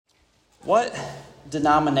What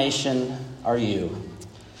denomination are you?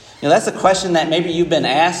 That's a question that maybe you've been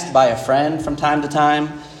asked by a friend from time to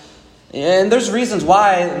time. And there's reasons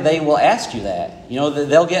why they will ask you that.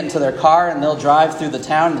 They'll get into their car and they'll drive through the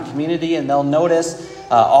town, the community, and they'll notice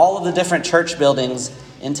all of the different church buildings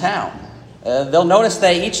in town. They'll notice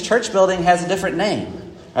that each church building has a different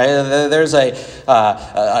name. Right? There's a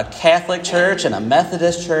Catholic church and a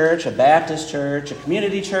Methodist church, a Baptist church, a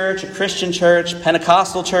community church, a Christian church,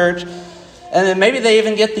 Pentecostal church. And then maybe they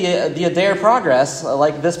even get the Adair Progress,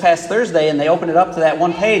 like this past Thursday, and they open it up to that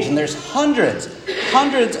one page, and there's hundreds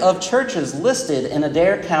of churches listed in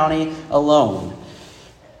Adair County alone.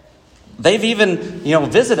 They've even,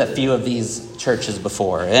 visited a few of these churches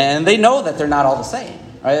before, and they know that they're not all the same.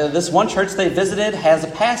 Right? This one church they visited has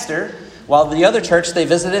a pastor, while the other church they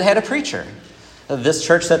visited had a preacher. This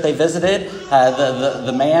church that they visited,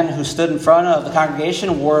 the man who stood in front of the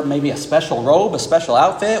congregation wore maybe a special robe, a special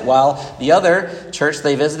outfit, while the other church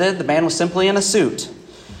they visited, the man was simply in a suit.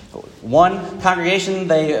 One congregation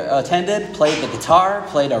they attended played the guitar,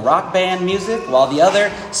 played a rock band music, while the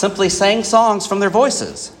other simply sang songs from their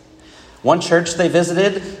voices. One church they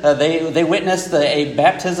visited, they witnessed a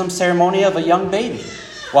baptism ceremony of a young baby,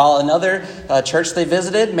 while another church they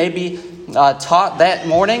visited maybe taught that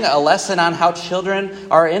morning a lesson on how children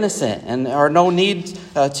are innocent and are no need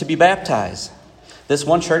to be baptized. This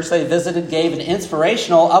one church they visited gave an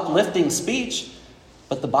inspirational, uplifting speech,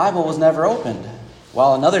 but the Bible was never opened.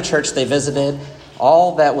 While another church they visited,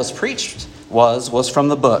 all that was preached was from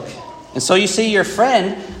the book. And so you see, your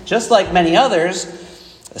friend, just like many others,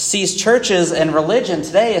 sees churches and religion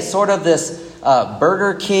today as sort of this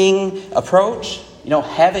Burger King approach.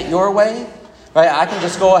 Have it your way. Right? I can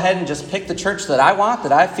just go ahead and just pick the church that I want,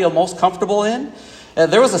 that I feel most comfortable in.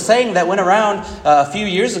 There was a saying that went around a few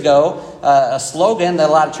years ago, a slogan that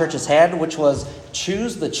a lot of churches had, which was,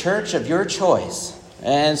 choose the church of your choice.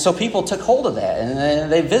 And so people took hold of that, and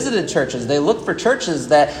they visited churches. They looked for churches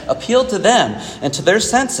that appealed to them and to their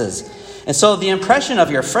senses. And so the impression of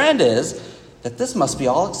your friend is that this must be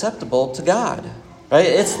all acceptable to God. Right?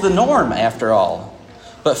 It's the norm, after all.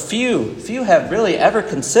 But few have really ever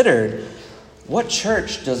considered, what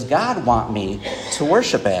church does God want me to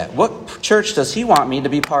worship at? What church does He want me to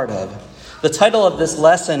be part of? The title of this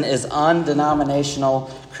lesson is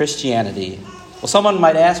Undenominational Christianity. Well, someone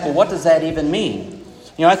might ask, well, what does that even mean?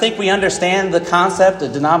 I think we understand the concept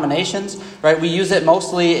of denominations, right? We use it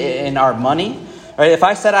mostly in our money, right? If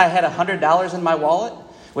I said I had $100 in my wallet,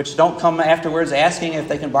 which don't come afterwards asking if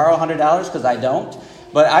they can borrow $100 because I don't,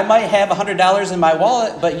 but I might have $100 in my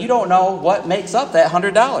wallet, but you don't know what makes up that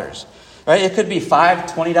 $100. Right? It could be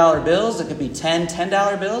 $5 $20 bills. It could be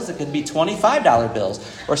 $10 bills. It could be $25 bills,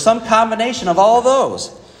 or some combination of all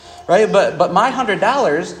those. Right? But my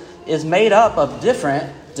 $100 is made up of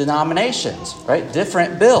different denominations, right?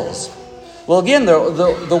 Different bills. Well, again,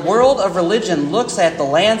 the world of religion looks at the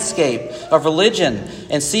landscape of religion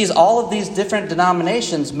and sees all of these different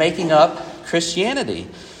denominations making up Christianity.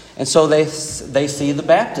 And so they see the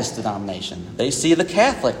Baptist denomination. They see the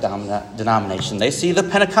Catholic denomination. They see the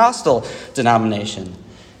Pentecostal denomination.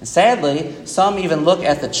 And sadly, some even look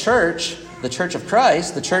at the Church of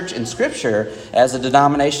Christ, the church in Scripture, as a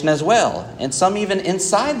denomination as well. And some even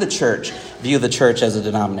inside the church view the church as a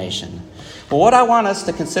denomination. But what I want us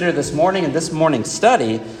to consider this morning in this morning's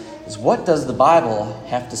study is, what does the Bible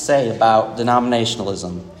have to say about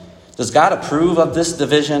denominationalism? Does God approve of this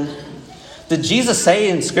division? Did Jesus say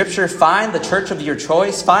in Scripture, find the church of your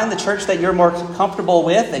choice, find the church that you're more comfortable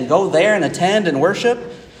with, and go there and attend and worship?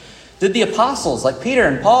 Did the apostles, like Peter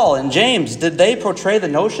and Paul and James, did they portray the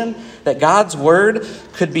notion that God's word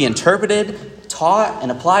could be interpreted, taught,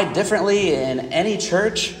 and applied differently in any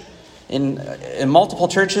church, in multiple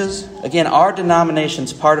churches? Again, our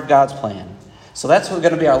denomination's part of God's plan. So that's going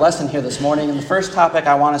to be our lesson here this morning. And the first topic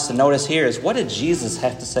I want us to notice here is, what did Jesus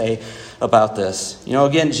have to say about this?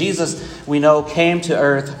 Again, Jesus, we know, came to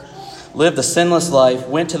earth, lived a sinless life,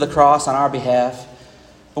 went to the cross on our behalf.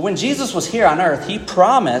 But when Jesus was here on earth, He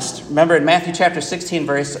promised, remember in Matthew chapter 16,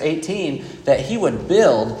 verse 18, that He would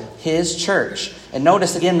build His church. And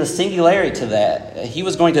notice again the singularity to that. He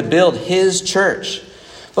was going to build His church.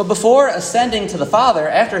 But before ascending to the Father,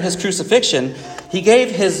 after His crucifixion, He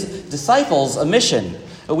gave His disciples a mission.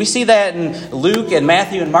 We see that in Luke and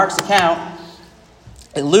Matthew and Mark's account.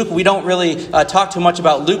 In Luke, we don't really talk too much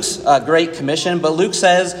about Luke's Great Commission, but Luke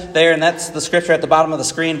says there, and that's the scripture at the bottom of the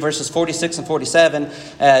screen, verses 46 and 47,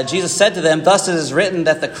 Jesus said to them, "Thus it is written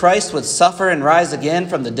that the Christ would suffer and rise again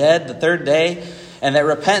from the dead the third day, and that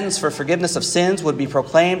repentance for forgiveness of sins would be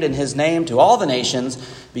proclaimed in His name to all the nations,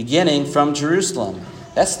 beginning from Jerusalem."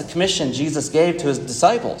 That's the commission Jesus gave to His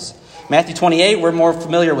disciples. Matthew 28, we're more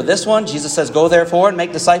familiar with this one. Jesus says, "Go therefore and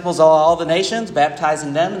make disciples of all the nations,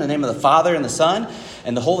 baptizing them in the name of the Father and the Son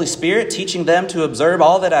and the Holy Spirit, teaching them to observe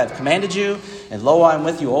all that I have commanded you. And lo, I am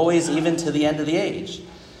with you always, even to the end of the age."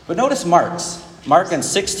 But notice Mark in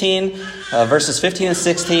 16, verses 15 and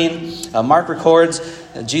 16, Mark records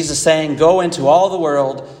Jesus saying, "Go into all the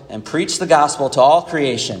world and preach the gospel to all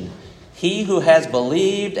creation. He who has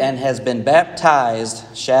believed and has been baptized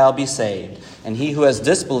shall be saved, and he who has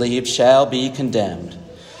disbelieved shall be condemned."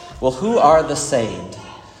 Well, who are the saved?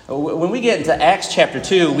 When we get into Acts chapter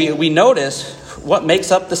 2, we notice what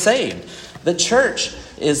makes up the saved. The church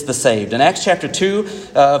is the saved. In Acts chapter 2,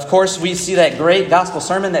 of course, we see that great gospel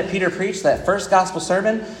sermon that Peter preached, that first gospel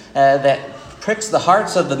sermon that pricks the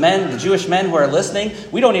hearts of the Jewish men who are listening.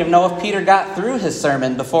 We don't even know if Peter got through his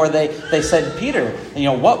sermon before they said, "Peter,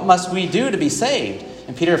 what must we do to be saved?"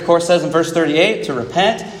 And Peter, of course, says in verse 38, "To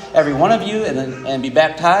repent, every one of you, and be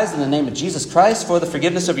baptized in the name of Jesus Christ for the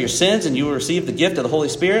forgiveness of your sins, and you will receive the gift of the Holy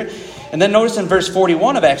Spirit." And then notice in verse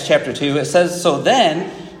 41 of Acts chapter 2, it says, "So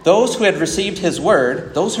then those who had received his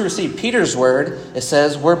word," those who received Peter's word, it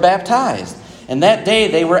says, "were baptized. And that day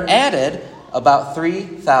they were added about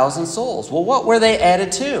 3,000 souls." Well, what were they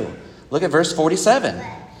added to? Look at verse 47.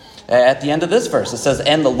 At the end of this verse, it says,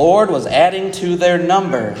 "And the Lord was adding to their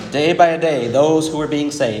number day by day those who were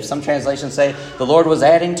being saved." Some translations say the Lord was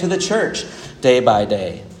adding to the church day by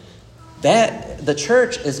day. That the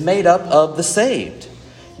church is made up of the saved.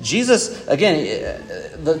 Jesus, again,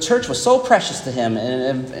 the church was so precious to him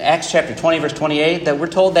in Acts chapter 20, verse 28, that we're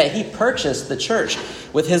told that he purchased the church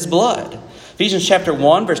with his blood. Ephesians chapter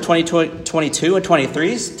 1, verse 22 and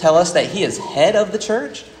 23 tell us that he is head of the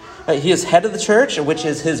church. He is head of the church, which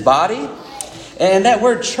is his body. And that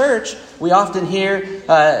word church, we often hear,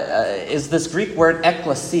 is this Greek word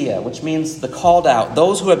ekklesia, which means the called out.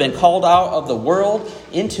 Those who have been called out of the world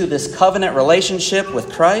into this covenant relationship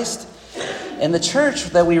with Christ. And the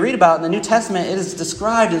church that we read about in the New Testament, it is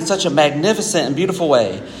described in such a magnificent and beautiful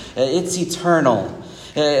way. It's eternal.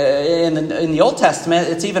 In the Old Testament,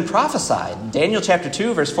 it's even prophesied. Daniel chapter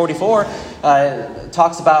 2, verse 44,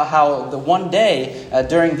 talks about how the one day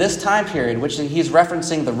during this time period, which he's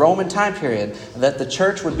referencing the Roman time period, that the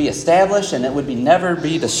church would be established and it would never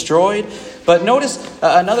be destroyed. But notice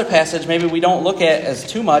another passage maybe we don't look at as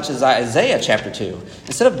too much is Isaiah chapter 2.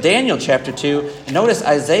 Instead of Daniel chapter 2, notice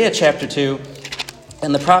Isaiah chapter 2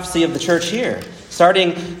 and the prophecy of the church here.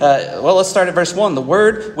 Let's start at verse 1. "The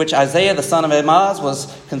word which Isaiah the son of Amoz was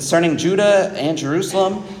concerning Judah and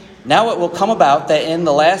Jerusalem. Now it will come about that in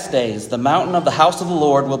the last days the mountain of the house of the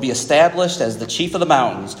Lord will be established as the chief of the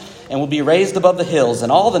mountains, and will be raised above the hills,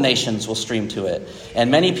 and all the nations will stream to it.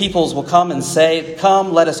 And many peoples will come and say,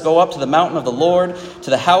 'Come, let us go up to the mountain of the Lord, to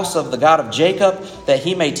the house of the God of Jacob, that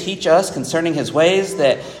he may teach us concerning his ways,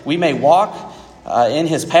 that we may walk in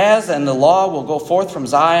his paths, and the law will go forth from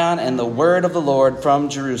Zion, and the word of the Lord from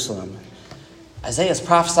Jerusalem.'" Isaiah is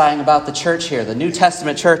prophesying about the church here, the New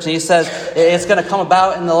Testament church, and he says it's going to come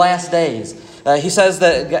about in the last days. He says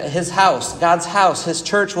that his house, God's house, his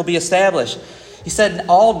church will be established. He said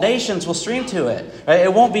all nations will stream to it. Right?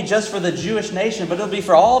 It won't be just for the Jewish nation, but it'll be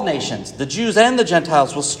for all nations. The Jews and the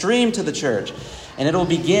Gentiles will stream to the church, and it'll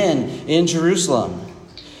begin in Jerusalem.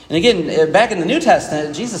 And again, back in the New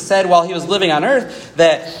Testament, Jesus said while he was living on earth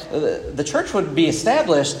that the church would be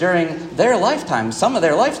established during their lifetime, some of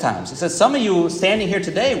their lifetimes. He says, some of you standing here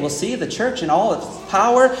today will see the church in all its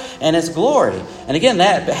power and its glory. And again,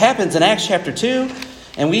 that happens in Acts chapter 2.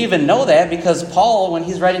 And we even know that because Paul, when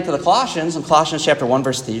he's writing to the Colossians, in Colossians chapter 1,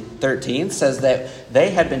 verse 13, says that they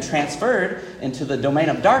had been transferred into the domain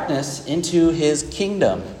of darkness into his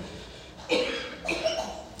kingdom.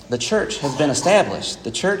 The church has been established.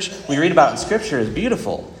 The church we read about in Scripture is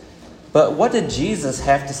beautiful. But what did Jesus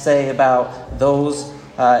have to say about those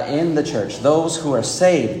in the church, those who are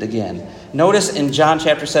saved again? Notice in John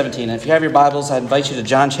chapter 17. And if you have your Bibles, I invite you to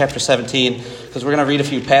John chapter 17 because we're going to read a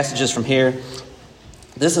few passages from here.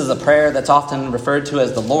 This is a prayer that's often referred to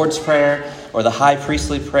as the Lord's Prayer or the high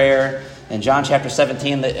priestly prayer. In John chapter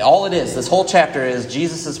 17, all it is, this whole chapter is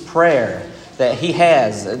Jesus' prayer that he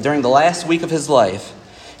has during the last week of his life.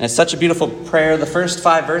 And it's such a beautiful prayer. The first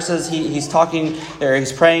 5 verses, he's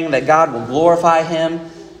praying that God will glorify him.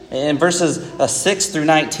 In verses 6 through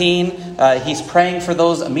 19, he's praying for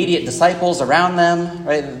those immediate disciples around them.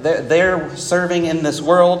 Right? They're serving in this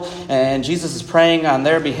world, and Jesus is praying on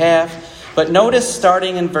their behalf. But notice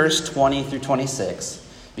starting in verse 20 through 26,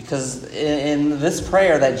 because in this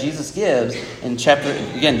prayer that Jesus gives in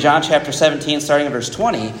John chapter 17, starting in verse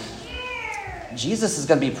 20, Jesus is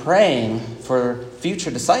going to be praying for future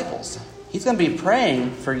disciples. He's going to be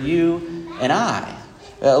praying for you and I.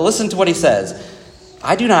 Listen to what he says.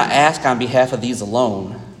 I do not ask on behalf of these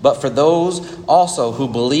alone, but for those also who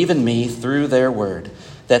believe in me through their word,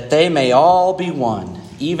 that they may all be one,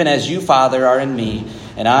 even as you, Father, are in me,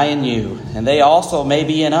 and I in you, and they also may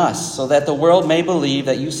be in us, so that the world may believe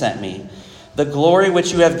that you sent me. The glory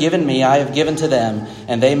which you have given me, I have given to them,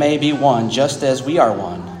 and they may be one, just as we are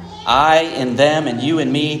one. I in them, and you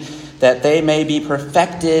in me, that they may be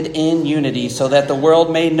perfected in unity, so that the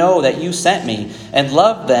world may know that you sent me, and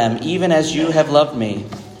loved them even as you have loved me.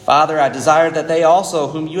 Father, I desire that they also,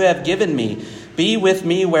 whom you have given me, be with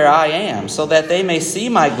me where I am, so that they may see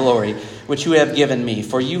my glory, which you have given me.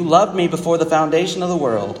 For you loved me before the foundation of the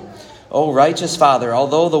world. O righteous Father,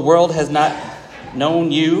 although the world has not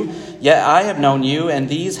known you, yet I have known you, and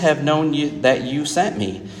these have known you that you sent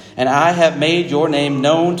me. And I have made your name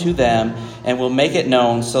known to them, and will make it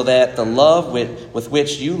known, so that the love with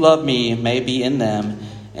which you love me may be in them,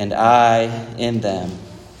 and I in them.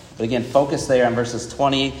 But again, focus there on verses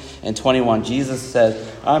 20 and 21. Jesus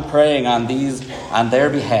says, I'm praying on their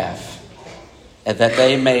behalf, and that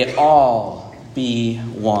they may all be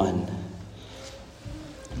one.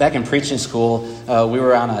 Back in preaching school, we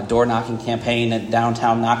were on a door-knocking campaign in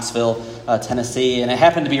downtown Knoxville, Tennessee, and it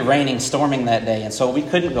happened to be raining, storming that day, and so we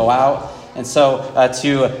couldn't go out. And so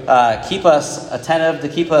to keep us attentive, to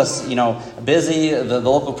keep us, busy, the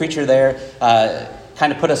local preacher there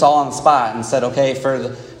kind of put us all on the spot and said, okay,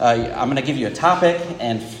 I'm going to give you a topic,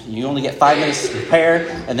 and you only get 5 minutes to prepare,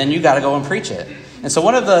 and then you got to go and preach it. And so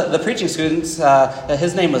one of the preaching students,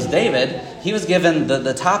 his name was David, he was given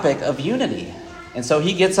the topic of unity. And so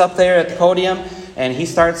he gets up there at the podium, and he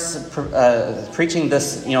starts preaching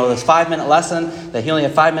this 5-minute lesson that he only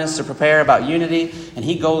had 5 minutes to prepare about unity. And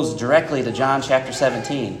he goes directly to John chapter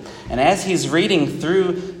 17. And as he's reading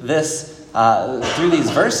through these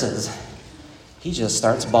verses, he just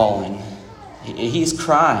starts bawling. He's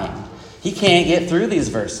crying. He can't get through these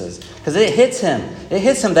verses because it hits him. It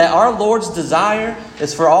hits him that our Lord's desire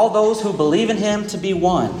is for all those who believe in him to be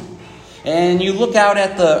one. And you look out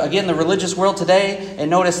at the religious world today and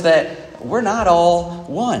notice that we're not all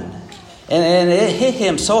one. And it hit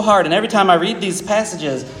him so hard. And every time I read these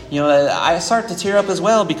passages, I start to tear up as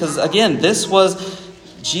well because, again, this was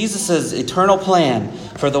Jesus' eternal plan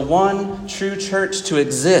for the one true church to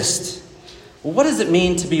exist. Well, what does it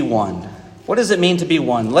mean to be one? What does it mean to be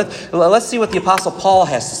one? Let's see what the Apostle Paul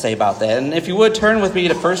has to say about that. And if you would, turn with me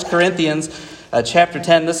to 1 Corinthians chapter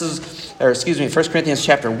 10. 1 Corinthians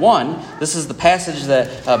chapter 1. This is the passage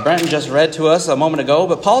that Brenton just read to us a moment ago.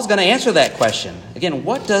 But Paul's going to answer that question. Again,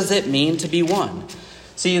 what does it mean to be one?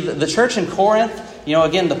 See, the church in Corinth,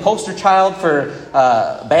 again, the poster child for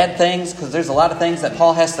bad things, because there's a lot of things that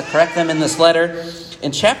Paul has to correct them in this letter.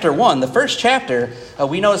 In chapter 1, the first chapter,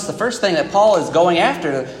 we notice the first thing that Paul is going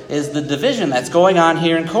after is the division that's going on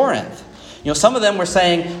here in Corinth. Some of them were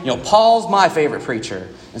saying, Paul's my favorite preacher.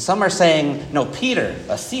 And some are saying, Peter,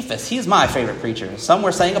 Cephas, he's my favorite preacher. Some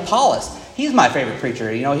were saying Apollos, he's my favorite preacher.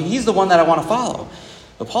 He's the one that I want to follow.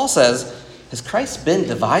 But Paul says, has Christ been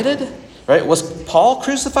divided? Right? Was Paul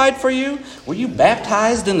crucified for you? Were you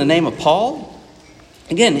baptized in the name of Paul?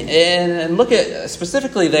 Again, and look at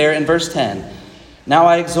specifically there in verse 10. Now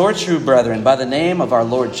I exhort you, brethren, by the name of our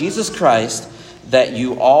Lord Jesus Christ, that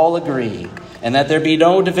you all agree, and that there be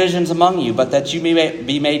no divisions among you, but that you may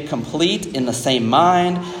be made complete in the same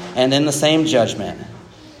mind and in the same judgment.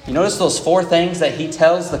 You notice those 4 things that he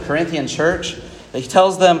tells the Corinthian church? He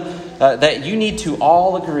tells them that you need to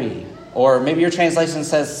all agree. Or maybe your translation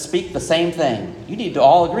says, speak the same thing. You need to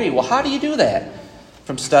all agree. Well, how do you do that?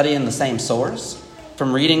 From studying the same source?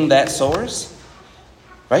 From reading that source?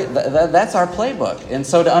 Right? That's our playbook. And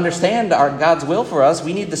so to understand God's will for us,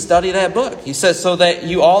 we need to study that book. He says, so that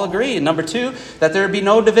you all agree. And number 2, that there be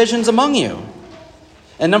no divisions among you.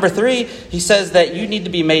 And number 3, he says that you need to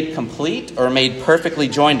be made complete or made perfectly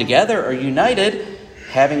joined together or united,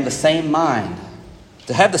 having the same mind.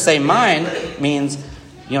 To have the same mind means,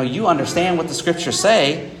 you understand what the scriptures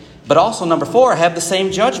say, but also number 4, have the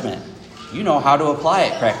same judgment. You know how to apply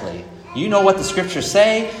it correctly. You know what the scriptures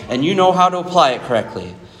say, and you know how to apply it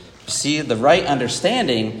correctly. See, the right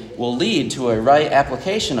understanding will lead to a right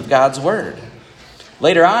application of God's word.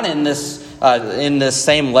 Later on in this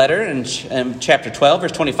same letter, in chapter 12,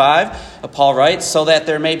 verse 25, Paul writes, so that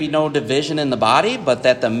there may be no division in the body, but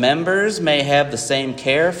that the members may have the same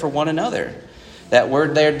care for one another. That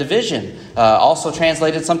word there, division, also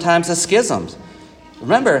translated sometimes as schisms.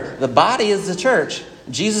 Remember, the body is the church.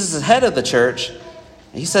 Jesus is head of the church.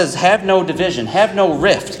 He says, have no division, have no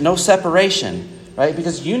rift, no separation, right?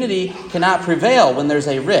 Because unity cannot prevail when there's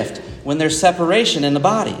a rift, when there's separation in the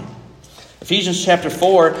body. Ephesians chapter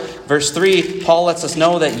 4, verse 3, Paul lets us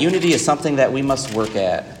know that unity is something that we must work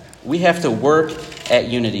at. We have to work at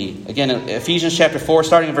unity. Again, in Ephesians chapter 4,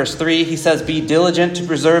 starting in verse 3, he says, "Be diligent to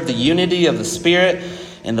preserve the unity of the Spirit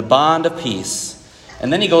in the bond of peace."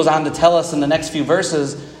 And then he goes on to tell us in the next few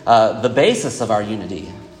verses the basis of our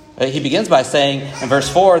unity. He begins by saying in verse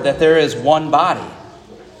 4 that there is one body.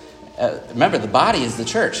 Remember, the body is the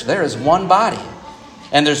church. There is one body.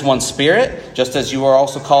 And there's one Spirit, just as you are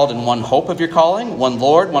also called in one hope of your calling, one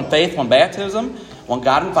Lord, one faith, one baptism, one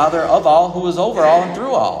God and Father of all, who is over all and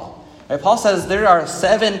through all. Right? Paul says there are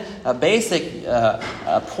 7 basic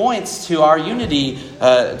points to our unity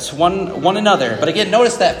to one another. But again,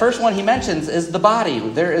 notice that first one he mentions is the body.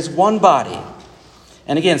 There is one body.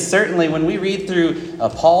 And again, certainly when we read through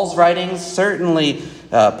Paul's writings, certainly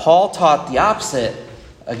Paul taught the opposite,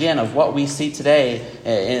 again, of what we see today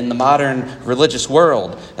in the modern religious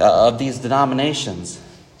world of these denominations.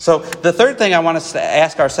 So the third thing I want us to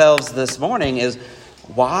ask ourselves this morning is,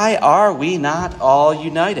 why are we not all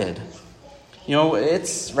united? You know,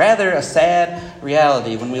 it's rather a sad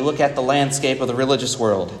reality when we look at the landscape of the religious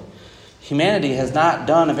world. Humanity has not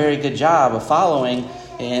done a very good job of following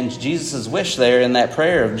in Jesus' wish there in that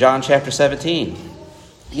prayer of John chapter 17.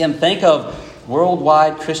 Again, think of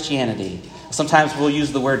worldwide Christianity. Sometimes we'll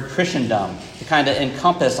use the word Christendom to kind of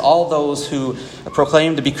encompass all those who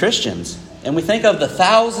proclaim to be Christians. And we think of the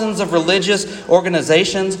thousands of religious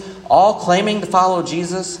organizations all claiming to follow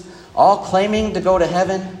Jesus, all claiming to go to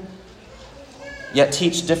heaven, yet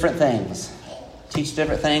teach different things. Teach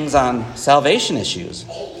different things on salvation issues.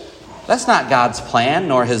 That's not God's plan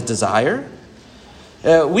nor his desire.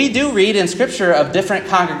 We do read in Scripture of different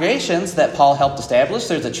congregations that Paul helped establish.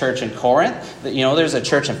 There's a church in Corinth. There's a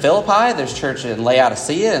church in Philippi. There's a church in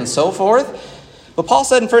Laodicea and so forth. But Paul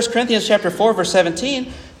said in 1 Corinthians chapter 4, verse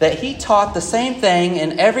 17, that he taught the same thing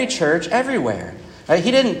in every church everywhere. Right? He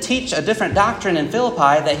didn't teach a different doctrine in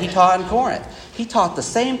Philippi that he taught in Corinth. He taught the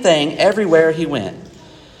same thing everywhere he went.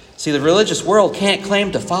 See, the religious world can't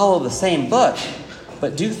claim to follow the same book,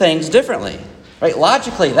 but do things differently. Right?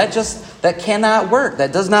 Logically, that cannot work.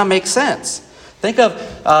 That does not make sense. Think of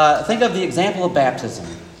the example of baptism.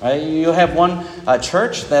 Right? You have one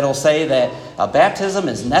church that will say that baptism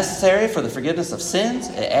is necessary for the forgiveness of sins.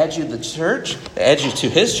 It adds you to the church. It adds you to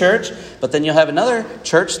his church. But then you'll have another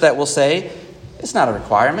church that will say it's not a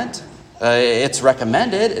requirement. It's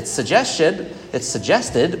recommended. It's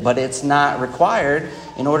suggested, but it's not required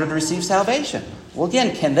in order to receive salvation. Well,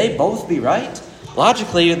 again, can they both be right?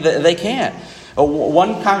 Logically, they can't.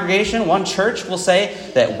 One congregation, one church will say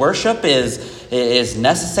that worship is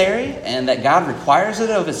necessary and that God requires it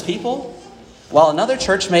of his people, while another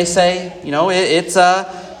church may say, it's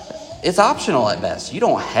optional at best. You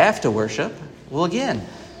don't have to worship. Well, again,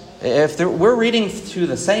 if we're reading through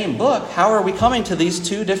the same book, how are we coming to these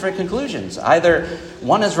two different conclusions? Either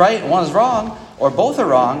one is right and one is wrong, or both are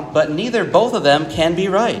wrong, but both of them can be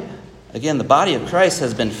right. Again, the body of Christ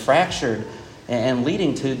has been fractured and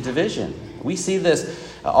leading to division. We see this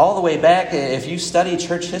all the way back. If you study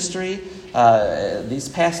church history, these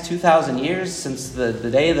past 2,000 years since the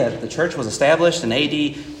day that the church was established in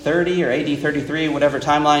AD 30 or AD 33, whatever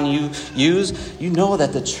timeline you use, you know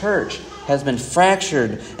that the church has been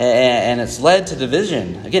fractured and it's led to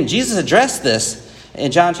division. Again, Jesus addressed this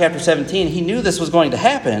in John chapter 17. He knew this was going to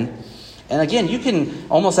happen. And again, you can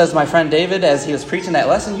almost, as my friend David, as he was preaching that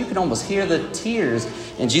lesson, you can almost hear the tears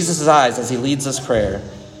in Jesus' eyes as he leads this prayer.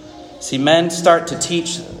 See, men start to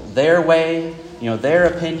teach their way, their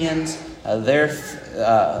opinions, their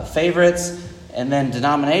favorites, and then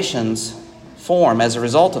denominations form as a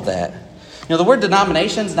result of that. The word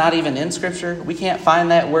denomination's not even in Scripture. We can't find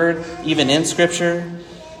that word even in Scripture.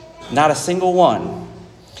 Not a single one.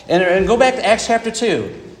 And go back to Acts chapter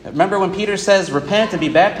 2. Remember when Peter says, repent and be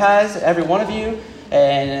baptized, every one of you,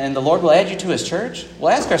 and the Lord will add you to his church? We'll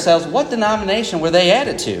ask ourselves, what denomination were they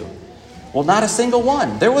added to? Well, not a single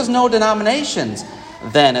one. There was no denominations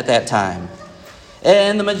then at that time.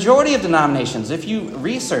 And the majority of denominations, if you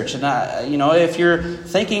research, and if you're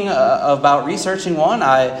thinking about researching one,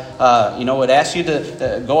 I would ask you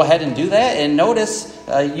to go ahead and do that. And notice,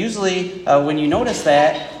 usually when you notice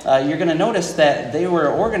that, you're going to notice that they were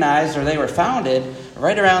organized or they were founded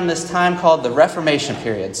right around this time called the Reformation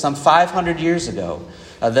period, some 500 years ago.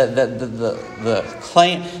 The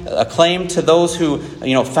claim to those who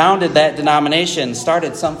founded that denomination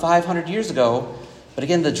started some 500 years ago. But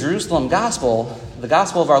again, the Jerusalem gospel, the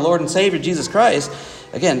gospel of our Lord and Savior Jesus Christ,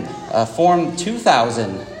 formed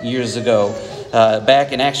 2,000 years ago,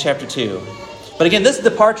 back in Acts chapter 2. But again, this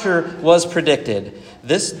departure was predicted.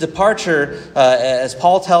 This departure, as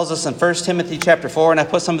Paul tells us in 1 Timothy chapter 4, and I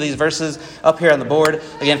put some of these verses up here on the board.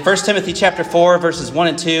 Again, 1 Timothy chapter 4, verses 1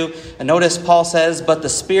 and 2. And notice Paul says, "But the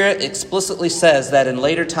Spirit explicitly says that in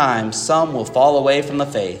later times some will fall away from the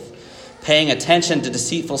faith, paying attention to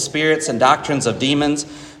deceitful spirits and doctrines of demons,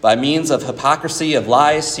 by means of hypocrisy of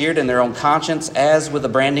lies seared in their own conscience as with a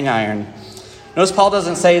branding iron." Notice Paul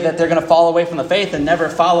doesn't say that they're going to fall away from the faith and never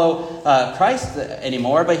follow Christ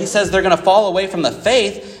anymore, but he says they're going to fall away from the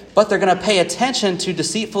faith, but they're going to pay attention to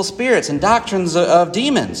deceitful spirits and doctrines of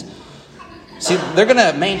demons. See, they're going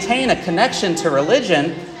to maintain a connection to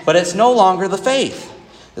religion, but it's no longer the faith.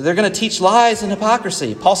 They're going to teach lies and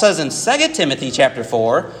hypocrisy. Paul says in 2 Timothy chapter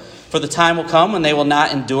 4, "For the time will come when they will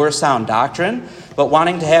not endure sound doctrine, but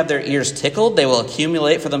wanting to have their ears tickled, they will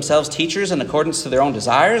accumulate for themselves teachers in accordance to their own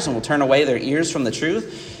desires, and will turn away their ears from the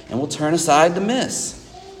truth, and will turn aside to miss."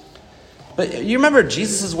 But you remember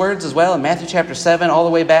Jesus' words as well in Matthew chapter 7, all the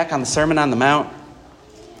way back on the Sermon on the Mount,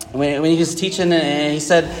 when he was teaching, and he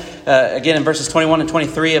said, again in verses 21 and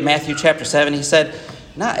 23 of Matthew chapter 7, he said,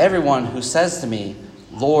 "Not everyone who says to me,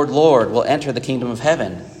 'Lord, Lord,' will enter the kingdom of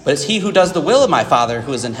heaven, but it's he who does the will of my Father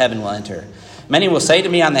who is in heaven will enter. Many will say to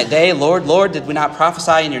me on that day, 'Lord, Lord, did we not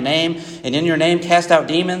prophesy in your name, and in your name cast out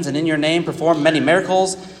demons, and in your name perform many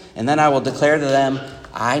miracles?' And then I will declare to them,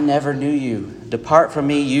 'I never knew you. Depart from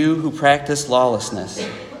me, you who practice lawlessness.'"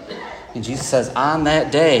 And Jesus says on that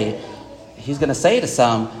day, he's going to say to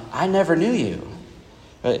some, "I never knew you."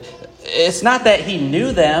 It's not that he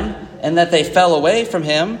knew them and that they fell away from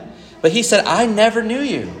him, but he said, "I never knew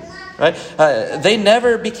you." Right? They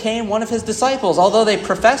never became one of his disciples. Although they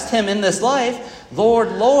professed him in this life,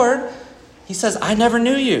 "Lord, Lord," he says, "I never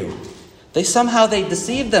knew you." They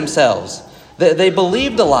deceived themselves. They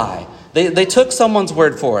believed a lie. They took someone's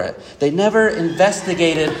word for it. They never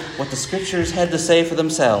investigated what the scriptures had to say for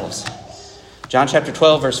themselves. John chapter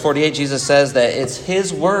 12, verse 48, Jesus says that it's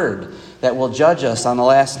his word that will judge us on the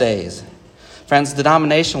last days. Friends,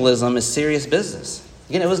 denominationalism is serious business.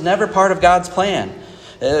 Again, it was never part of God's plan.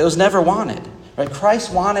 It was never wanted. Right?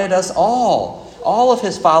 Christ wanted us all of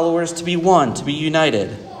his followers, to be one, to be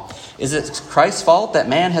united. Is it Christ's fault that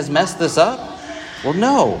man has messed this up? Well,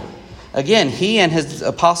 no. Again, he and his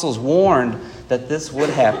apostles warned that this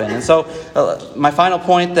would happen. And so my final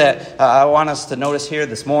point that I want us to notice here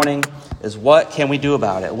this morning is, what can we do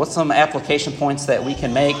about it? What's some application points that we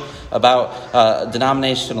can make about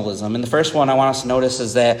denominationalism? And the first one I want us to notice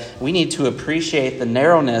is that we need to appreciate the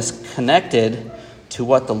narrowness connected to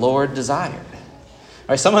what the Lord desired.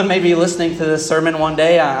 Right, someone may be listening to this sermon one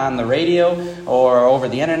day on the radio or over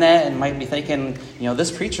the internet and might be thinking, this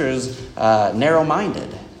preacher is narrow-minded.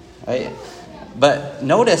 Right? But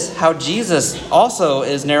notice how Jesus also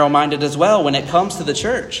is narrow-minded as well when it comes to the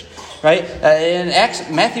church. Right? In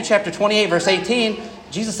Matthew chapter 28, verse 18,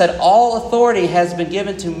 Jesus said, "All authority has been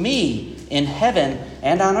given to me in heaven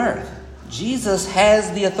and on earth." Jesus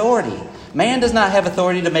has the authority. Man does not have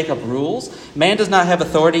authority to make up rules. Man does not have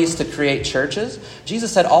authorities to create churches. Jesus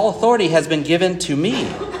said, "All authority has been given to me."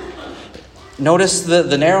 Notice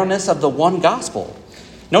the narrowness of the one gospel.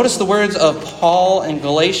 Notice the words of Paul in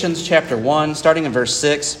Galatians chapter 1, starting in verse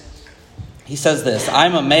 6. He says this,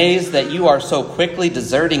 "I'm amazed that you are so quickly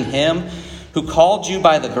deserting him who called you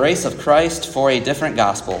by the grace of Christ for a different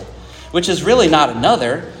gospel, which is really not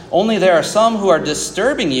another, only there are some who are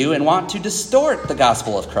disturbing you and want to distort the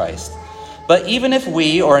gospel of Christ. But even if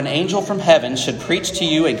we or an angel from heaven should preach to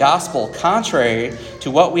you a gospel contrary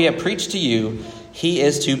to what we have preached to you, he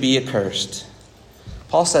is to be accursed."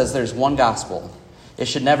 Paul says there's one gospel. It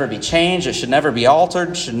should never be changed. It should never be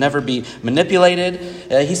altered. It should never be manipulated.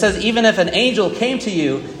 He says even if an angel came to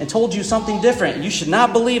you and told you something different, you should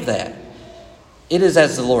not believe that. It is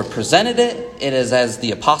as the Lord presented it. It is as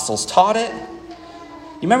the apostles taught it.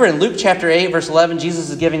 You remember in Luke chapter 8, verse 11, Jesus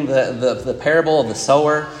is giving the parable of the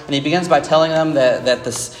sower, and he begins by telling them that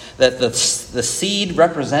the seed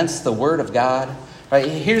represents the word of God. Right?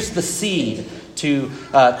 Here's the seed to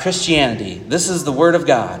Christianity. This is the word of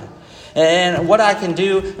God. And what I can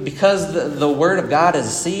do, because the word of God is a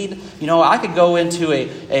seed, I could go into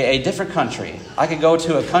a different country. I could go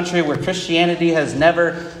to a country where Christianity has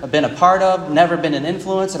never been a part of, never been an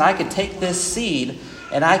influence, and I could take this seed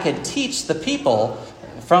and I could teach the people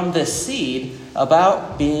from this seed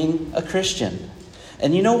about being a Christian.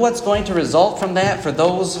 And you know what's going to result from that for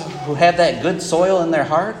those who have that good soil in their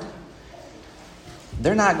heart?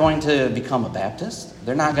 They're not going to become a Baptist.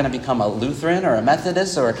 They're not going to become a Lutheran or a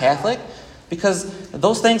Methodist or a Catholic, because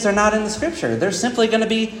those things are not in the Scripture. They're simply going to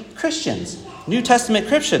be Christians, New Testament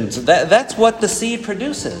Christians. That's what the seed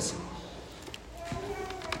produces.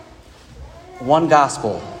 one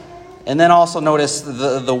gospel. And then also notice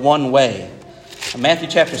the one way. Matthew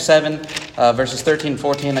chapter 7, verses 13 and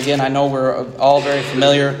 14. Again, I know we're all very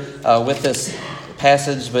familiar with this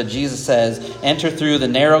passage, but Jesus says, "Enter through the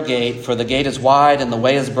narrow gate, for the gate is wide and the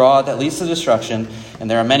way is broad that leads to destruction, and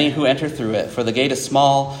there are many who enter through it. For the gate is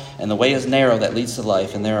small and the way is narrow that leads to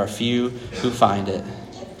life, and there are few who find it."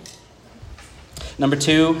 Number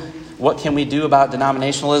 2, what can we do about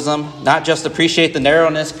denominationalism? Not just appreciate the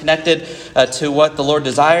narrowness connected to what the Lord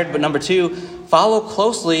desired, but number 2, follow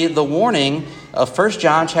closely the warning of 1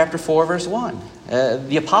 John chapter 4, verse 1.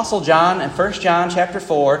 The Apostle John in 1 John chapter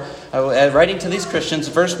 4, writing to these Christians,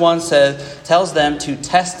 verse 1 tells them to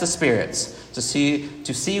test the spirits, to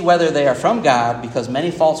see whether they are from God, because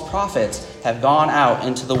many false prophets have gone out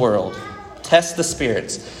into the world. Test the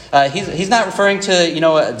spirits. He's not referring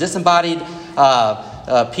to disembodied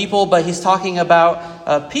people, but he's talking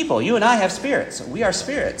about people. You and I have spirits. We are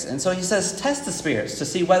spirits. And so he says, test the spirits to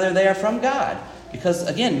see whether they are from God. Because,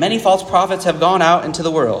 again, many false prophets have gone out into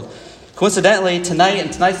the world. Coincidentally, tonight in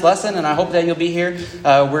tonight's lesson, and I hope that you'll be here,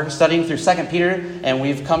 we're studying through 2 Peter, and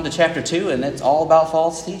we've come to chapter 2, and it's all about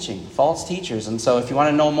false teaching, false teachers. And so if you want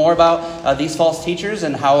to know more about these false teachers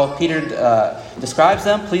and how Peter describes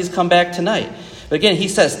them, please come back tonight. But again, he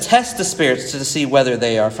says, test the spirits to see whether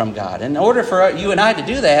they are from God. In order for you and I to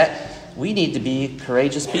do that, we need to be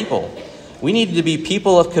courageous people. We need to be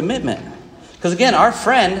people of commitment. Because again, our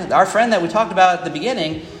friend that we talked about at the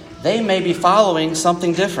beginning, they may be following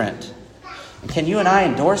something different. Can you and I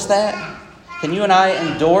endorse that? Can you and I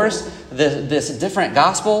endorse this different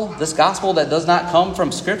gospel, this gospel that does not come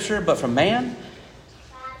from Scripture but from man?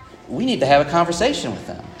 We need to have a conversation with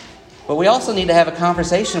them. But we also need to have a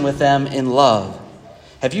conversation with them in love.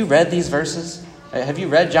 Have you read these verses? Have you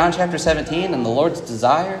read John chapter 17 and the Lord's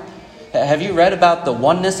desire? Have you read about the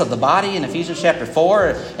oneness of the body in Ephesians chapter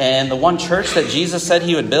 4 and the one church that Jesus said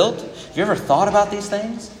he would build? Have you ever thought about these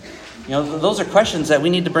things? Those are questions that we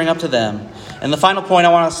need to bring up to them. And the final point I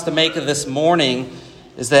want us to make this morning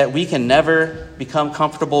is that we can never become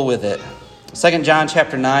comfortable with it. 2 John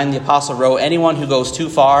chapter 9, the apostle wrote, "Anyone who goes too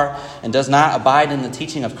far and does not abide in the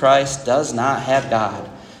teaching of Christ does not have God.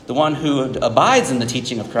 The one who abides in the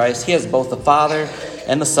teaching of Christ, he has both the Father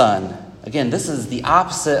and the Son." Again, this is the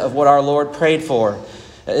opposite of what our Lord prayed for.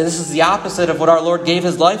 This is the opposite of what our Lord gave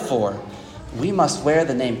his life for. We must wear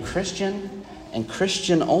the name Christian and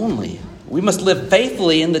Christian only. We must live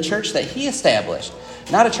faithfully in the church that he established.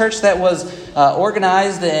 Not a church that was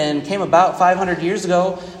organized and came about 500 years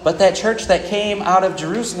ago, but that church that came out of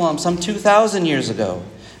Jerusalem some 2,000 years ago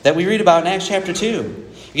that we read about in Acts chapter 2.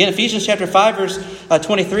 Again, Ephesians chapter 5, verse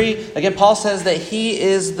 23, again, Paul says that he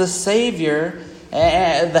is the Savior,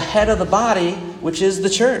 the head of the body, which is the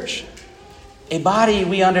church. A body,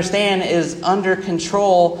 we understand, is under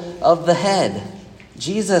control of the head.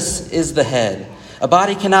 Jesus is the head. A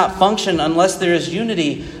body cannot function unless there is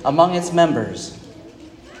unity among its members.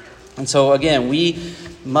 And so again, we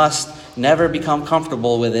must never become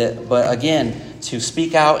comfortable with it, but again, to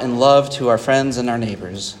speak out in love to our friends and our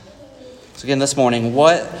neighbors. So again, this morning,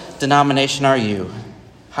 what denomination are you?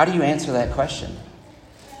 How do you answer that question?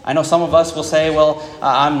 I know some of us will say, well,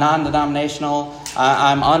 I'm non-denominational,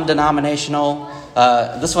 I'm undenominational.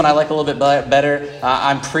 This one I like a little bit better.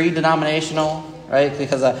 I'm pre-denominational. Right,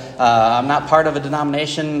 because I'm not part of a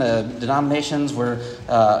denomination. Denominations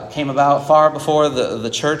came about far before the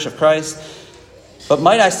Church of Christ. But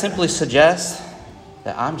might I simply suggest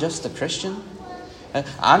that I'm just a Christian?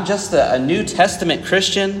 I'm just a New Testament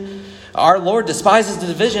Christian. Our Lord despises the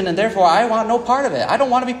division, and therefore I want no part of it. I don't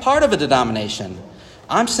want to be part of a denomination.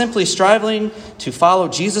 I'm simply striving to follow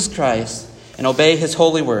Jesus Christ and obey his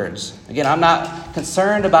holy words. Again, I'm not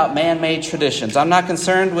concerned about man-made traditions. I'm not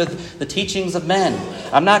concerned with the teachings of men.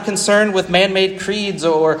 I'm not concerned with man-made creeds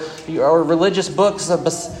or religious books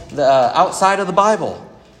outside of the Bible.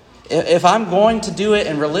 If I'm going to do it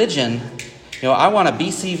in religion, I want a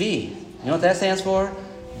BCV. You know what that stands for?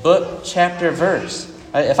 Book, chapter, verse.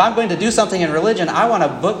 If I'm going to do something in religion, I want a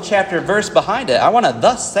book, chapter, verse behind it. I want a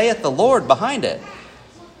 "Thus saith the Lord" behind it.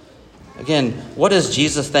 Again, what does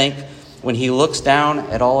Jesus think when he looks down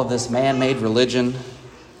at all of this man-made religion?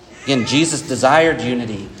 Again, Jesus desired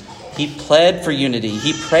unity. He pled for unity.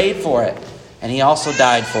 He prayed for it. And he also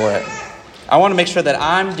died for it. I want to make sure that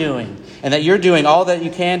I'm doing and that you're doing all that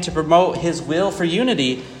you can to promote his will for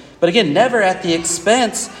unity. But again, never at the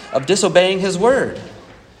expense of disobeying his word.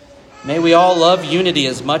 May we all love unity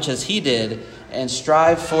as much as he did and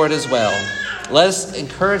strive for it as well. Let us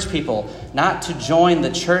encourage people not to join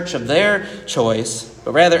the church of their choice,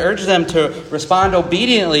 but rather urge them to respond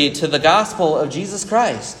obediently to the gospel of Jesus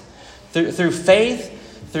Christ. Through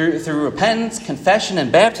faith, through repentance, confession,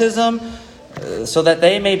 and baptism, so that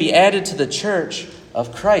they may be added to the church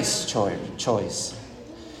of Christ's choice.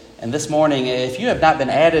 And this morning, if you have not been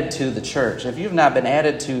added to the church, if you have not been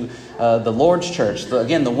added to the Lord's church,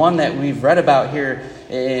 again, the one that we've read about here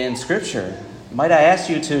in Scripture, might I ask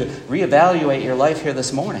you to reevaluate your life here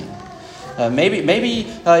this morning? Maybe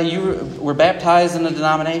you were baptized in a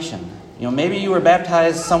denomination. Maybe you were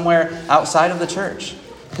baptized somewhere outside of the church.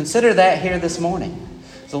 Consider that here this morning.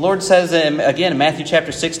 The Lord says, again, in Matthew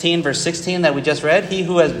chapter 16, verse 16 that we just read, he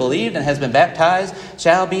who has believed and has been baptized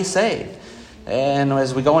shall be saved. And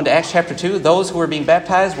as we go into Acts chapter 2, those who were being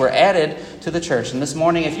baptized were added to the church. And this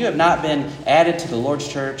morning, if you have not been added to the Lord's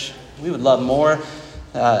church, we would love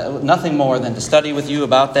nothing more than to study with you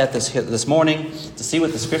about that this morning, to see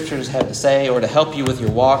what the Scriptures have to say, or to help you with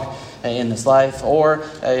your walk in this life. Or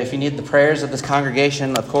if you need the prayers of this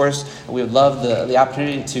congregation, of course, we would love the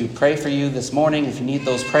opportunity to pray for you this morning if you need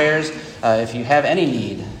those prayers. If you have any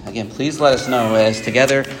need, again, please let us know as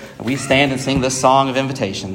together we stand and sing this song of invitation.